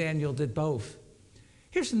 And Daniel did both.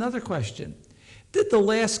 Here's another question. Did the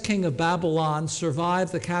last king of Babylon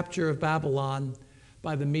survive the capture of Babylon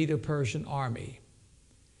by the Medo-Persian army?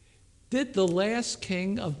 Did the last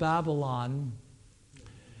king of Babylon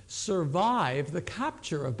survive the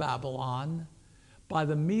capture of Babylon by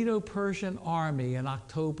the Medo-Persian army in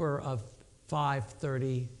October of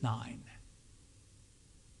 539?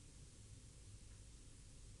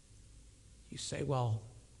 You say, well,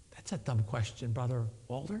 that's a dumb question, Brother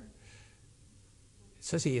Walter. It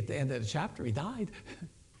says he, at the end of the chapter, he died.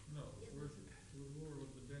 No, third ruler was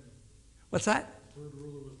the Daniel. What's that? Third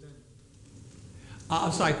ruler was Daniel.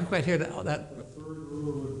 I'm sorry, I couldn't quite hear that. The third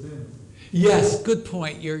ruler was Daniel. Yes, good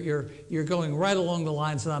point. You're going right along the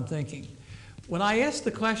lines that I'm thinking. When I asked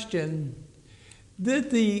the question, did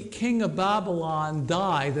the king of Babylon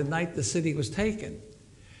die the night the city was taken?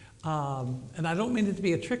 And I don't mean it to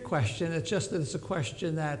be a trick question, it's just that it's a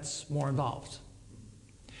question that's more involved.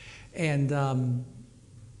 And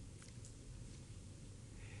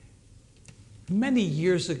many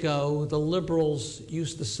years ago, the liberals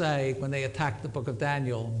used to say, when they attacked the book of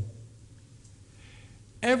Daniel,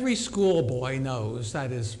 every schoolboy knows,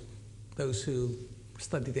 that is, those who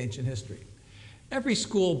studied ancient history, every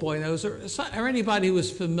schoolboy knows, or anybody who was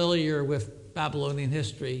familiar with Babylonian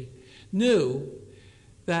history, knew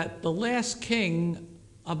that the last king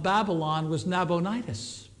of Babylon was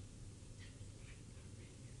Nabonidus.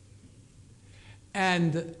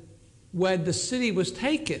 And when the city was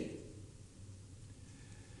taken,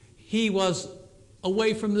 he was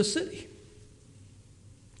away from the city.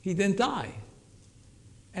 He didn't die.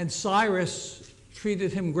 And Cyrus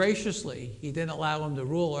treated him graciously. He didn't allow him to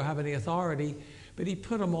rule or have any authority, but he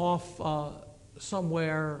put him off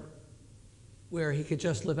somewhere where he could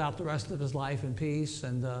just live out the rest of his life in peace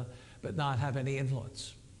and but not have any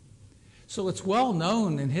influence. So it's well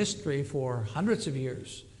known in history for hundreds of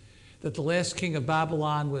years that the last king of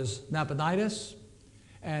Babylon was Nabonidus,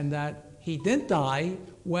 and that he didn't die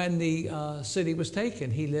when the city was taken.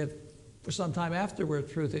 He lived for some time afterward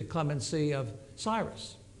through the clemency of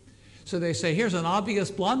Cyrus. So they say, here's an obvious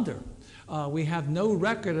blunder. We have no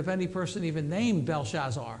record of any person even named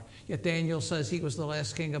Belshazzar, yet Daniel says he was the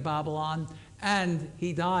last king of Babylon, and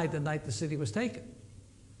he died the night the city was taken.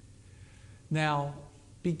 Now,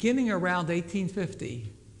 beginning around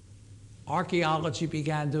 1850, archaeology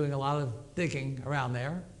began doing a lot of digging around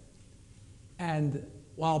there. And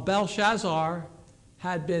while Belshazzar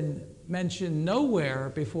had been mentioned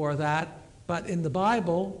nowhere before that, but in the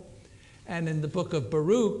Bible and in the book of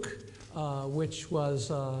Baruch, which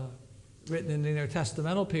was written in the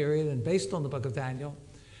intertestamental period and based on the book of Daniel,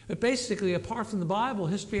 but basically, apart from the Bible,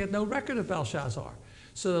 history had no record of Belshazzar.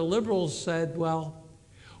 So the liberals said, well,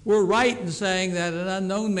 we're right in saying that an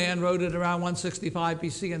unknown man wrote it around 165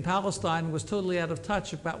 BC in Palestine and was totally out of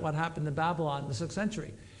touch about what happened in Babylon in the 6th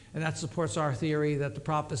century. And that supports our theory that the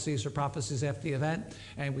prophecies are prophecies after the event,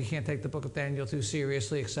 and we can't take the book of Daniel too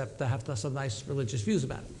seriously except to have some nice religious views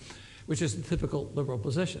about it, which is the typical liberal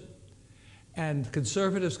position. And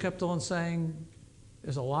conservatives kept on saying,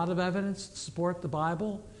 there's a lot of evidence to support the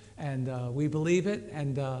Bible, and we believe it,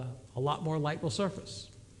 and a lot more light will surface.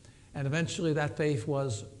 And eventually that faith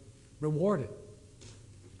was rewarded.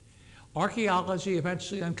 Archaeology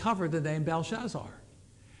eventually uncovered the name Belshazzar.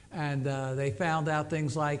 And they found out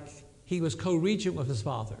things like he was co-regent with his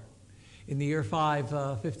father. In the year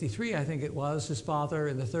 553, I think it was, his father,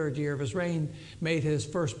 in the 3rd year of his reign, made his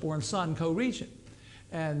firstborn son co-regent.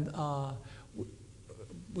 And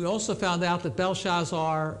we also found out that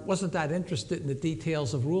Belshazzar wasn't that interested in the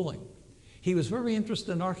details of ruling. He was very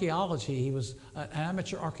interested in archaeology. He was an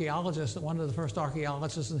amateur archaeologist, one of the first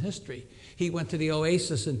archaeologists in history. He went to the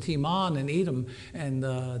oasis in Timon in Edom and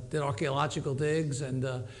did archaeological digs, and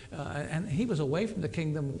he was away from the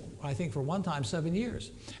kingdom, I think, for one time 7 years.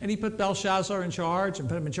 And he put Belshazzar in charge and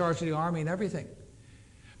put him in charge of the army and everything.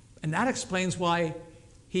 And that explains why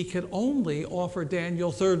he could only offer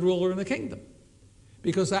Daniel third ruler in the kingdom,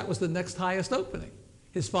 because that was the next highest opening.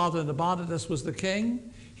 His father Nabonidus was the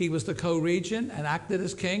king. He was the co-regent and acted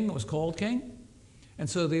as king, was called king. And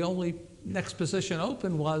so the only next position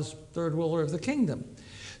open was third ruler of the kingdom.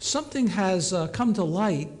 Something has come to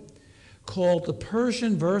light called the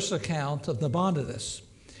Persian verse account of Nabonidus.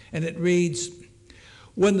 And it reads,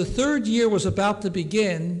 when the 3rd year was about to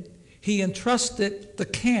begin, he entrusted the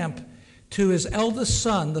camp to his eldest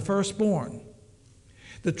son, the firstborn.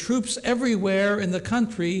 The troops everywhere in the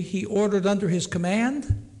country he ordered under his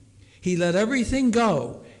command. He let everything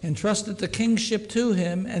go, entrusted the kingship to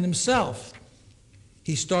him, and himself,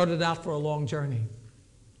 he started out for a long journey.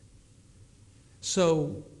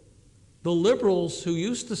 So the liberals who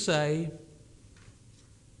used to say,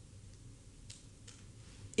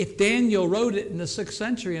 if Daniel wrote it in the 6th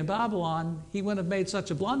century in Babylon, he wouldn't have made such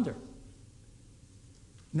a blunder.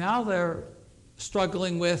 Now they're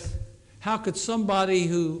struggling with, how could somebody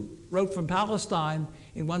who wrote from Palestine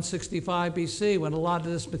in 165 BC, when a lot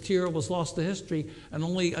of this material was lost to history and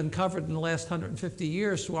only uncovered in the last 150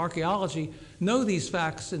 years through archaeology, know these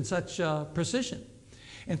facts in such precision?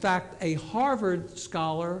 In fact, a Harvard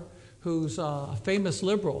scholar who's a famous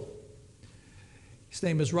liberal, his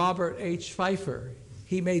name is Robert H. Pfeiffer,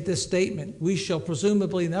 he made this statement: "We shall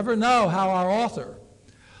presumably never know how our author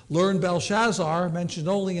learned Belshazzar, mentioned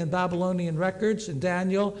only in Babylonian records, in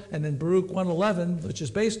Daniel, and in Baruch 1:11, which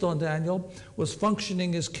is based on Daniel, was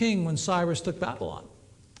functioning as king when Cyrus took Babylon."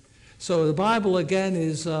 So the Bible, again,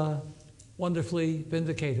 is wonderfully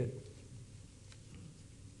vindicated.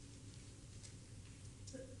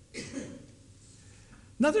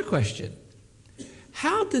 Another question: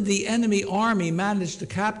 how did the enemy army manage to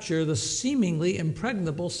capture the seemingly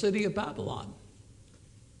impregnable city of Babylon?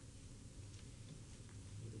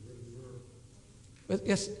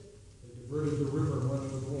 Yes? They diverted the river and went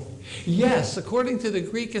over the wall. Yes, according to the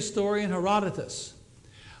Greek historian Herodotus,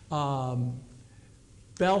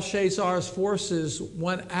 Belshazzar's forces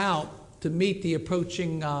went out to meet the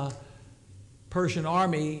approaching Persian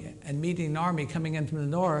army and meeting an army coming in from the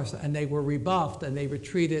north, and they were rebuffed and they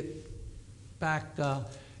retreated back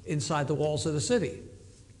inside the walls of the city.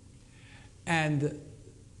 And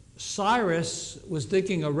Cyrus was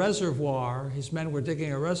digging a reservoir, his men were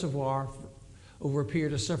digging a reservoir over a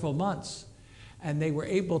period of several months, and they were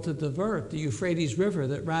able to divert the Euphrates River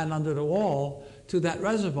that ran under the wall to that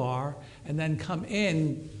reservoir and then come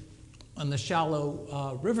in on the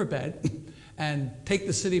shallow riverbed and take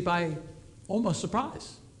the city by almost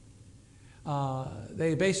surprise.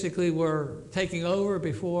 They basically were taking over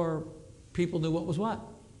before people knew what was what.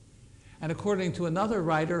 And according to another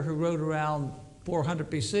writer who wrote around 400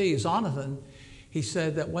 BC, Xanathan, he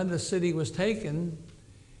said that when the city was taken,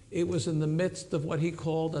 it was in the midst of what he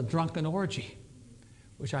called a drunken orgy,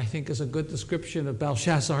 which I think is a good description of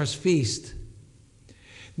Belshazzar's feast.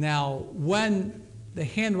 Now, when the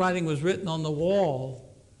handwriting was written on the wall,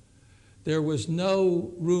 there was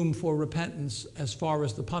no room for repentance as far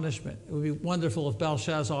as the punishment. It would be wonderful if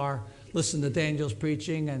Belshazzar listened to Daniel's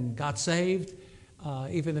preaching and got saved,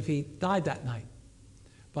 even if he died that night.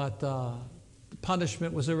 But the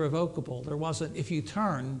punishment was irrevocable. There wasn't, if you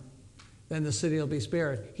turn, then the city will be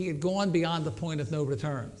spared. He had gone beyond the point of no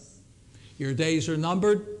return. Your days are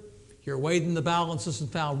numbered. You're weighed in the balances and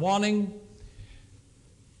found wanting.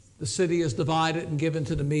 The city is divided and given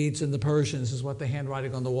to the Medes and the Persians, is what the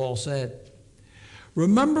handwriting on the wall said.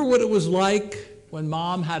 Remember what it was like when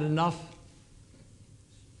Mom had enough?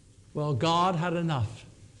 Well, God had enough,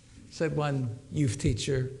 said one youth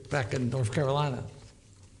teacher back in North Carolina.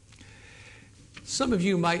 Some of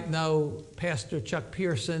you might know Pastor Chuck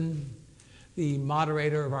Pearson, the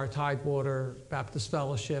moderator of our Tidewater Baptist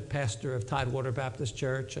Fellowship, pastor of Tidewater Baptist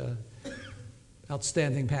Church,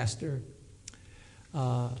 outstanding pastor.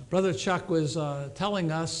 Brother Chuck was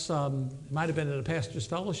telling us, it might have been at a pastor's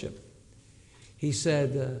fellowship, he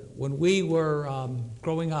said, when we were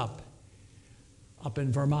growing up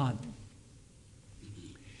in Vermont,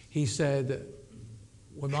 he said,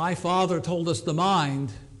 when my father told us to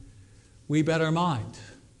mind, we better mind.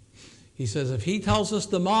 He says, if he tells us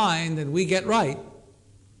to mind and we get right,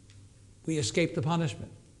 we escape the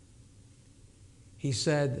punishment. He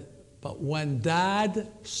said, but when Dad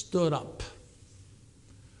stood up,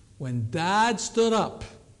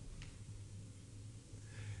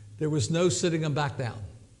 there was no sitting him back down.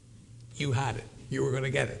 You had it. You were going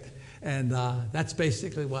to get it. And that's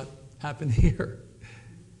basically what happened here.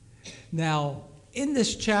 Now, in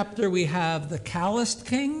this chapter, we have the calloused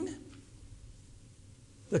king,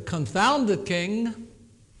 the confounded king,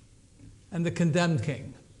 and the condemned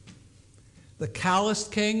king. The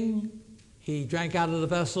calloused king, he drank out of the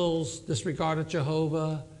vessels, disregarded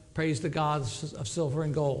Jehovah, praised the gods of silver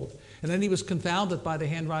and gold. And then he was confounded by the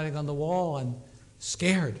handwriting on the wall and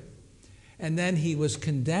scared. And then he was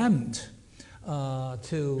condemned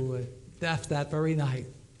to death that very night.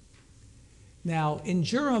 Now, in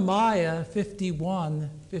Jeremiah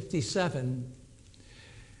 51:57,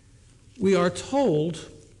 we are told,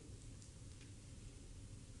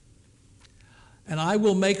 And I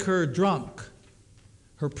will make her drunk,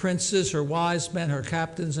 her princes, her wise men, her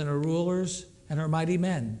captains, and her rulers, and her mighty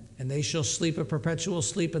men. And they shall sleep a perpetual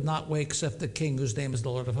sleep and not wake, except the king, whose name is the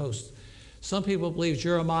Lord of hosts. Some people believe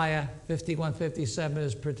Jeremiah 51:57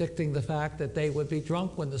 is predicting the fact that they would be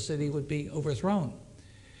drunk when the city would be overthrown.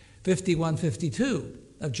 51:52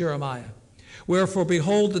 of Jeremiah. Wherefore,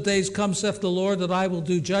 behold, the days come, saith the Lord, that I will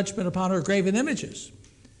do judgment upon her graven images.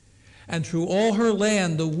 And through all her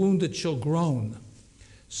land the wounded shall groan.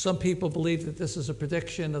 Some people believe that this is a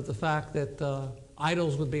prediction of the fact that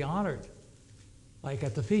idols would be honored, like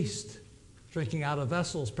at the feast, drinking out of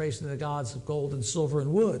vessels, praising the gods of gold and silver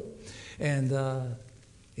and wood. And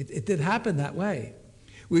it did happen that way.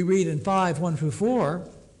 We read in 5:1-4,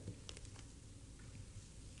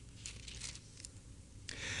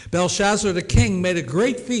 Belshazzar the king made a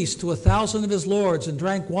great feast to 1,000 of his lords and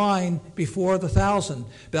drank wine before the 1,000.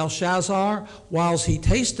 Belshazzar, whilst he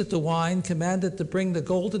tasted the wine, commanded to bring the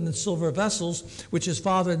golden and silver vessels which his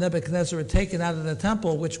father Nebuchadnezzar had taken out of the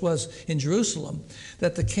temple which was in Jerusalem,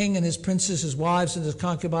 that the king and his princes, his wives, and his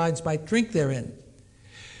concubines might drink therein.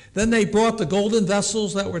 Then they brought the golden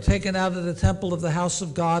vessels that were taken out of the temple of the house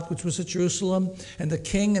of God, which was at Jerusalem, and the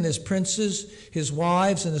king and his princes, his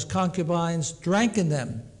wives, and his concubines drank in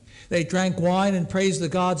them. They drank wine and praised the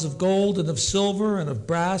gods of gold and of silver and of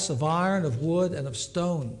brass, of iron, of wood, and of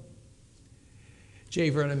stone. J.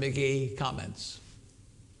 Vernon McGee comments,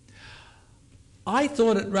 I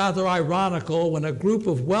thought it rather ironical when a group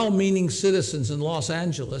of well-meaning citizens in Los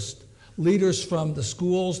Angeles, leaders from the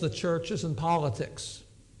schools, the churches, and politics,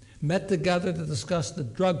 met together to discuss the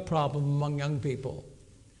drug problem among young people.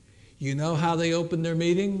 You know how they opened their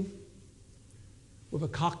meeting? With a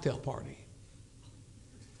cocktail party.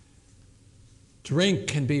 Drink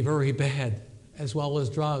can be very bad, as well as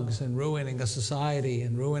drugs, and ruining a society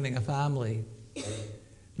and ruining a family.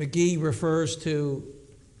 McGee refers to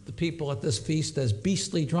the people at this feast as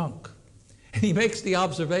beastly drunk. And he makes the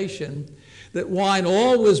observation that wine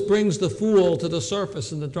always brings the fool to the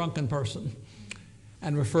surface in the drunken person,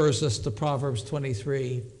 and refers us to Proverbs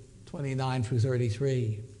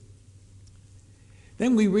 23:29-33.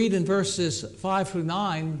 Then we read in verses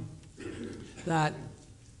 5-9 that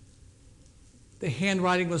the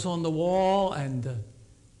handwriting was on the wall, and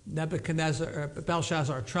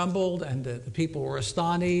Belshazzar trembled, and the people were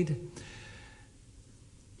astonished.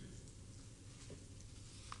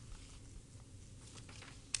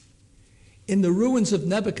 In the ruins of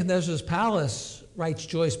Nebuchadnezzar's palace, writes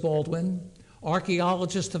Joyce Baldwin,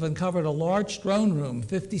 archaeologists have uncovered a large throne room,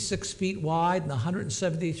 56 feet wide and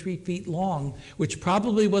 173 feet long, which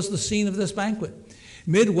probably was the scene of this banquet.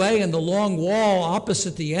 Midway in the long wall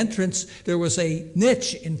opposite the entrance, there was a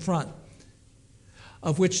niche in front,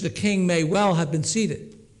 of which the king may well have been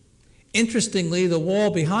seated. Interestingly, the wall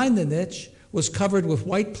behind the niche was covered with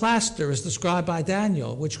white plaster, as described by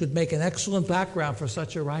Daniel, which would make an excellent background for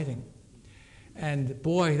such a writing. And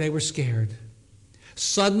boy, they were scared.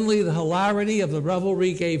 Suddenly, the hilarity of the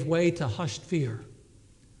revelry gave way to hushed fear.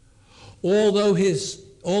 Although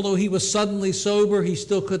he was suddenly sober, he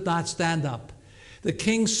still could not stand up. The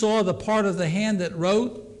king saw the part of the hand that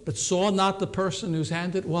wrote, but saw not the person whose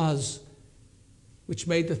hand it was, which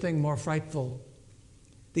made the thing more frightful.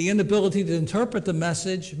 The inability to interpret the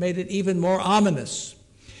message made it even more ominous.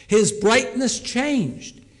 His brightness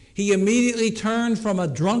changed. He immediately turned from a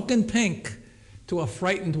drunken pink to a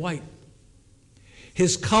frightened white.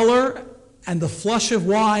 His color and the flush of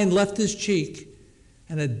wine left his cheek,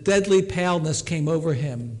 and a deadly paleness came over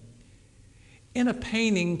him. In a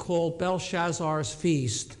painting called Belshazzar's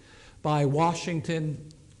Feast by Washington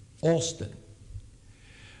Alston,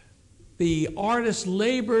 the artist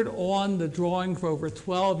labored on the drawing for over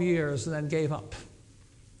 12 years and then gave up.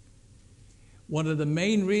 One of the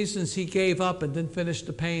main reasons he gave up and didn't finish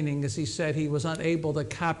the painting is he said he was unable to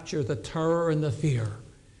capture the terror and the fear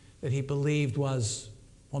that he believed was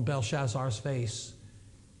on Belshazzar's face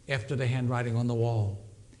after the handwriting on the wall.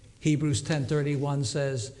 Hebrews 10:31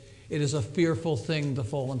 says, it is a fearful thing to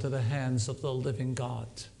fall into the hands of the living God.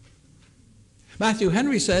 Matthew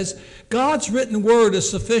Henry says, God's written word is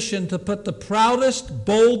sufficient to put the proudest,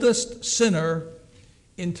 boldest sinner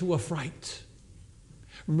into a fright.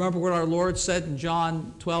 Remember what our Lord said in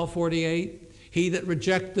John 12:48? He that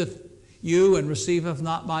rejecteth you and receiveth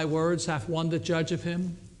not my words hath one to judge of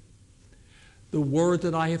him. The word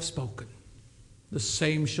that I have spoken, the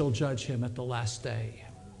same shall judge him at the last day.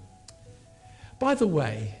 By the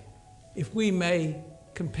way, if we may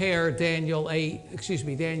compare Daniel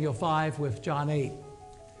 5 with John 8,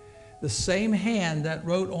 the same hand that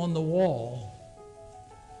wrote on the wall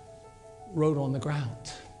wrote on the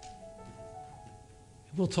ground.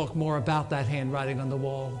 We'll talk more about that handwriting on the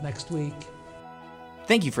wall next week.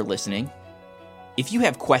 Thank you for listening. If you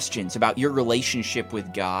have questions about your relationship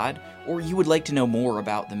with God, or you would like to know more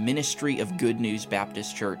about the ministry of Good News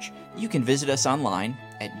Baptist Church, you can visit us online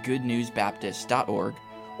at goodnewsbaptist.org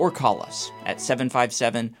or call us at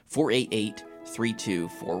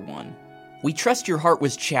 757-488-3241. We trust your heart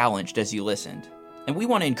was challenged as you listened, and we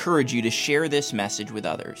want to encourage you to share this message with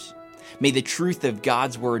others. May the truth of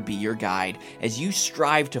God's Word be your guide as you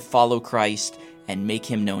strive to follow Christ and make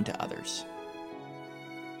Him known to others.